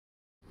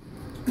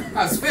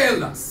has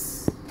failed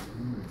us.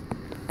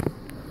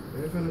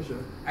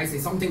 I say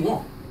something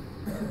wrong.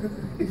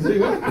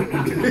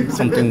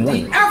 Something wrong.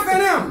 The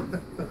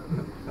FNM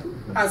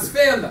has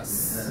failed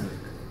us.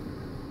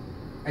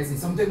 I say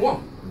something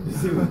wrong.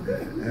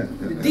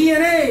 The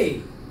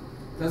DNA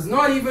does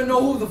not even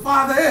know who the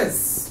father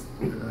is.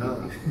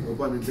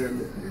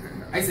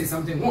 I say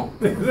something wrong.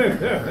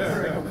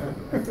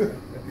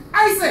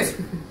 I say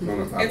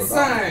it's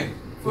time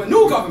for a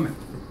new government.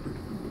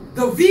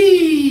 The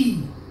V.I.P.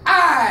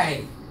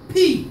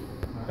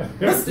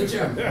 Mr.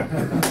 Chairman.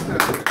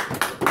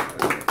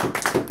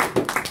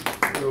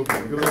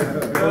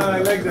 I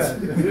like that.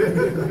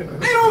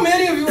 I know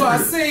many of you are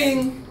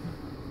saying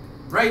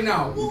right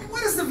now, well,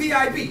 what is the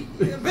V.I.P?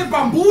 A bit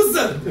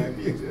bamboozled.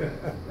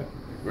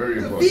 Very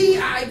The important.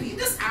 V.I.P.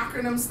 This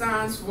acronym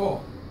stands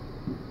for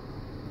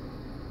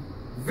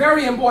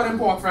Very Important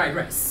Pork Fried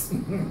Rice.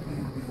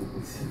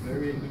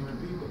 Very ignorant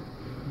people.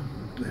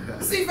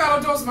 See,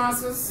 fellow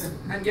Toastmasters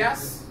and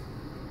guests,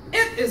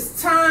 it is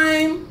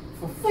time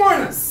for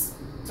foreigners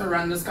to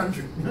run this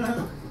country.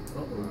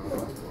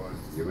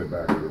 Give it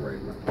back to the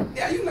right man.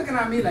 Yeah, you looking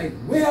at me like,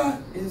 where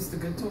is the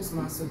good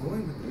Toastmaster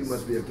going with this? You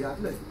must be a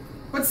Catholic.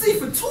 But see,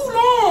 for too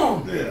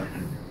long,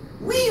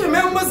 we, the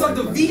members of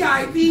the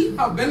V.I.P.,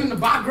 have been in the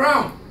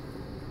background.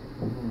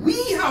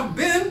 We have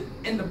been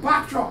in the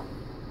backdrop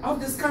of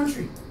this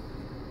country,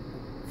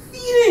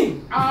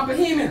 feeding our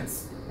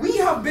Bahamians. We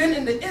have been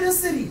in the inner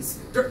cities,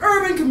 the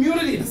urban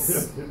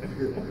communities,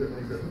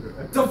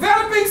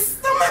 developing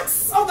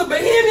stomachs of the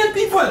Bahamian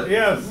people.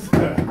 Yes.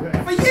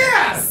 For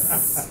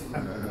years.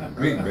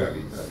 Big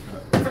belly.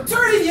 For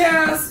 30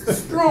 years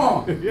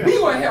strong. We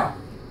were here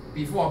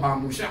before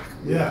Bamboo Shack.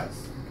 Yes.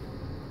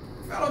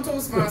 Fellow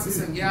Toastmasters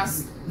and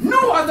guests,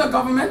 no other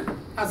government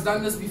has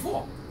done this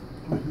before.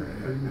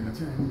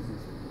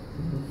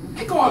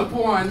 I call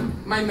upon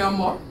my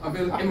member of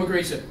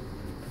immigration.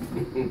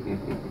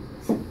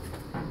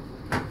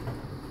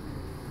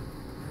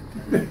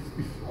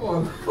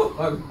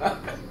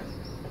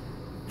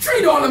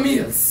 $3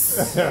 meals.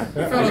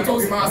 Fellow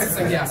Toastmasters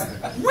and guests,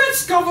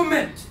 which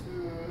government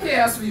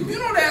cares for you? You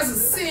know there's a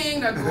saying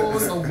that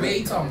goes, a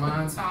way to a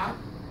man's heart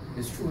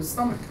is through his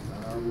stomach.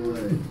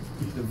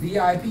 The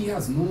V.I.P.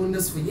 has known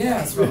this for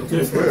years, fellow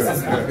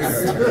Toastmasters and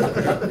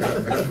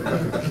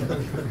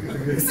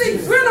guests. See,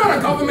 we're not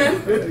a government.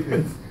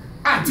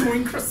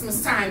 During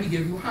Christmas time, we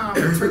give you ham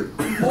and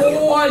turkey.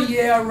 All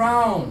year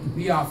round,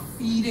 we are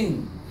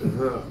feeding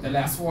the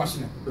less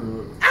fortunate.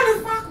 And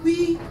in fact,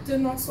 we did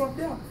not stop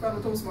there, fellow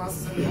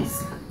Toastmasters and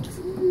guests.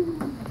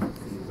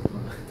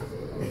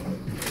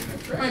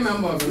 My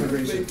member of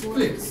immigration,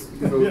 please.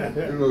 Turn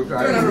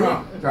it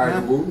around. Try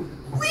to move.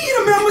 We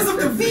the members of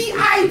the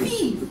V.I.P.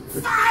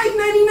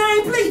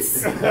 $5.99 plates.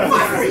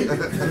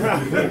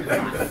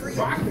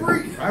 Fat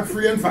free. I'm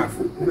free and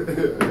factful.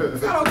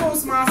 Fellow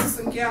Toastmasters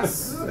and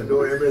guests.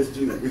 No MSG.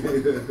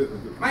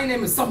 My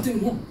name is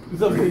Something Wrong.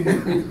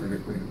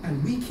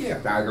 And we care.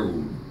 Tiger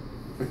Woo.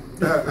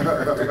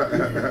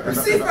 You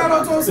see,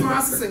 fellow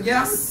Toastmasters and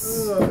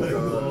guests,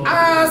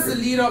 as the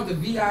leader of the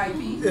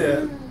V.I.P.,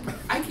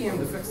 I came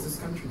to fix this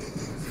country.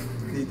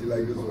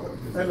 Like this one.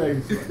 I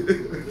like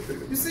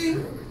it. You see,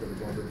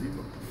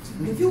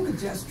 if you could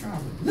just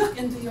travel, look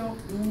into your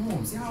own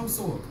homes, your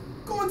household,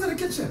 go into the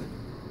kitchen.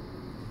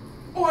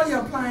 All your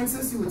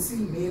appliances you would see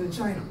made in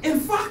China. In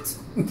fact,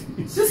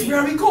 this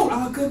very coat,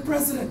 our good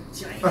president,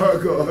 Oh,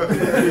 God.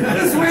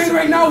 this ring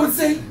right now would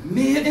say,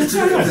 made in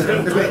China.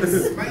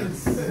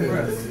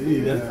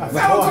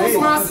 Fellow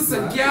Toastmasters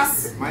and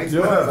guests,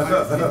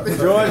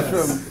 George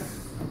from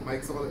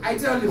I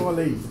tell you,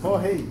 Paul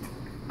Hay.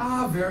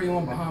 our very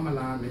own Bahama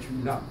land, which we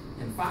love,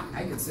 in fact,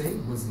 I could say,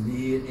 was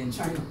made in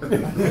China.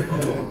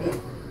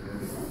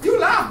 You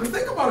laugh, but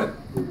think about it.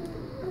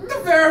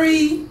 The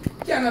very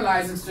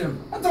canalizing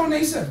stream, a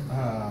donation,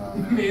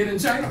 made in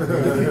China.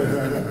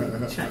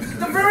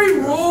 The very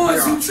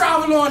roads you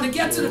travel on to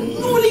get to the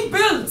newly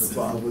built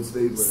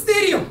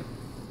stadium,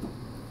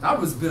 that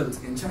was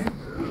built in China.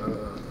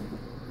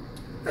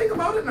 Think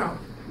about it now.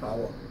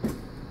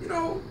 You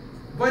know,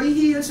 Buddy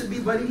here should be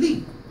Buddy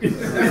Lee.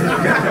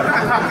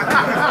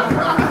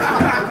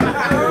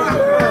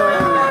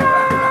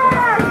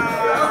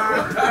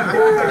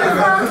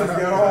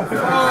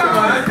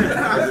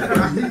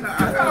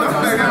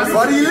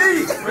 Buddy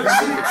Lee!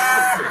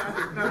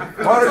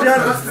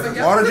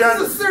 This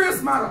is a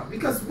serious matter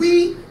because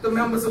we, the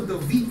members of the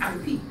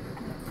V.I.P.,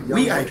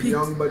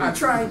 are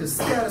trying to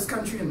steer this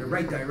country in the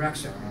right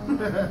direction.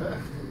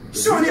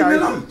 Shawnee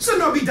Miller should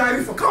not be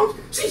diving for count,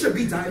 she should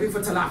be diving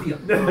for tilapia.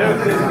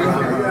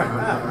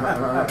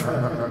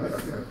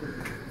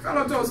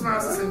 Fellow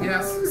Toastmasters and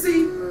guests,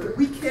 see,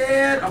 we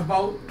cared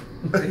about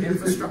the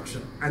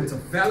infrastructure and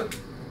develop.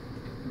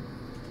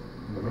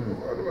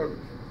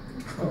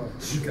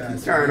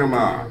 China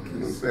mark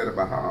instead of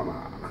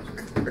Bahama.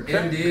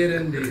 Indeed,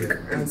 indeed.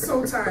 And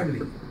so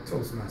timely,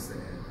 Toastmaster,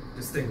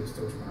 distinguished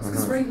Toastmaster.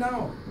 Because right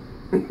now,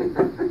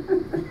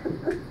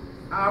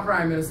 our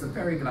Prime Minister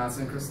Perry Glass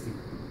and Christie,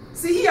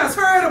 see, he has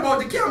heard about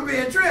the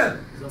campaign trail.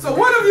 So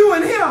one of you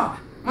in here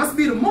must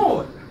be the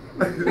mode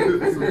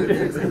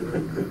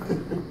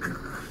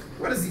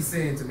What is he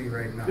saying to me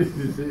right now?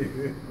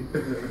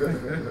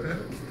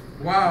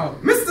 Wow.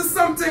 Mr.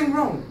 Something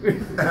Wrong.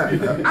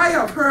 I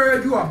have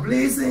heard you are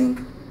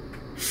blazing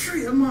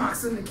trail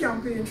marks in the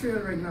campaign trail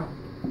right now.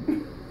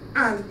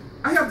 And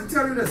I have to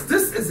tell you this.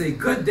 This is a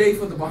good day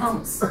for the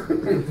Bahamas.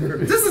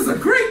 This is a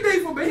great day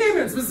for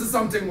Bahamians, Mr.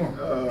 Something Wrong.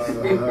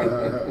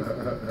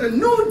 The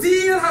New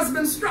Deal has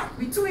been struck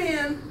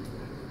between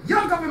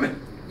your government,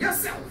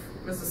 yourself,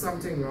 Mr.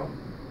 Something Wrong,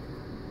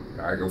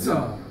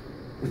 to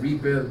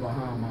rebuild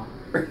Bahama.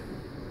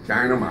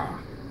 China Ma.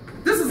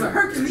 This is a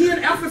Herculean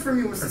effort from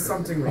you, Mr.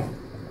 Something Wrong.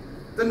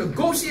 The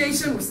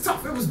negotiation was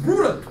tough, it was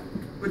brutal,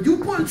 but you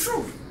pulled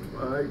through.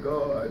 My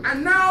God.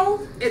 And now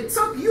it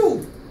took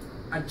you,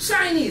 a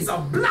Chinese, a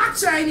black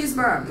Chinese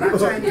man, black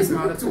Chinese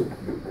man too,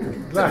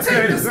 to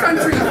take this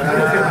country to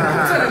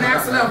the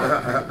next level.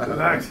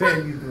 Black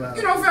Chinese man.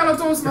 You know, fellow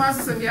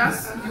Toastmasters, and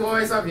yes, you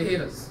always have your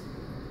haters.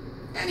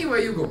 Anywhere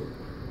you go.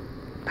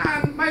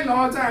 And my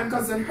longtime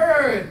cousin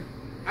heard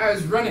I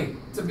was running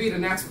to be the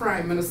next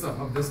prime minister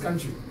of this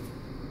country.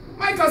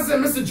 My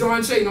cousin, Mr.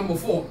 John Shea, number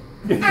 4.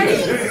 And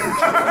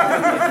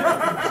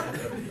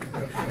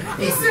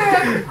he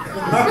said,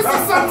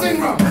 Mr.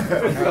 Something Wrong.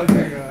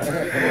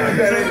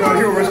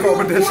 You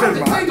want to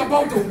think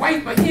about the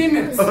white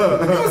Bahamians.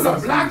 You was a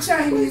black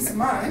Chinese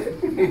man,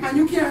 and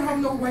you can't have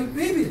no white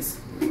babies.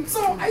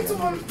 So I told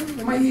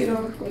my hater,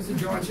 Mr.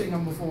 John Shea,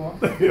 number 4,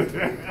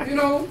 you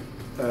know,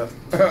 2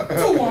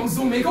 wrongs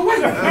don't make a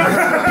white.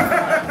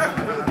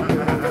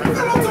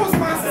 Hello,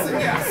 Toastmasters, and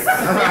yes.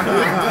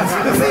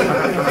 See,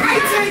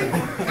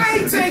 I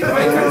take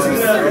my country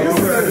serious.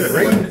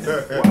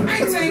 I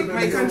take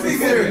my country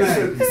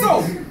serious. So,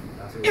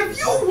 if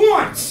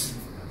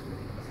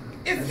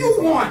you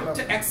want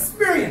to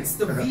experience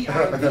the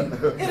V.I.P,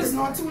 it is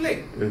not too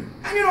late. And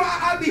you know,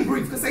 I'll be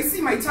brief because I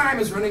see my time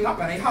is running up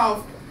and I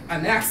have a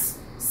next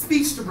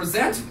speech to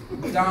present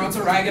down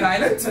to Ragged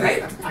Island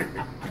tonight.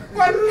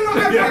 But you know,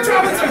 I've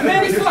traveled to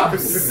many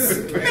clubs,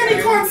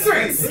 many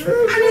concerts, and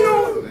you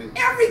know,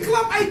 every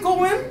club I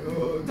go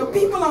in, the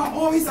people are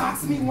always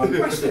asking me one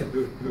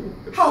question: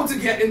 how to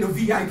get in the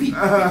V.I.P.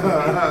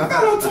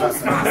 Fellow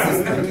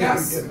Toastmasters, and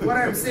guess what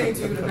I'm saying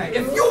to you tonight?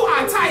 If you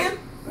are tired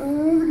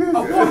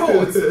of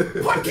potholes,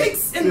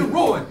 hotcakes in the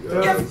road,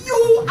 if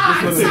you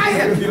are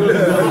tired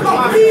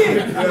of being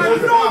a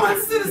normal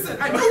citizen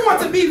and you want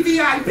to be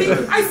V.I.P,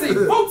 I say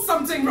vote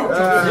Something Wrong.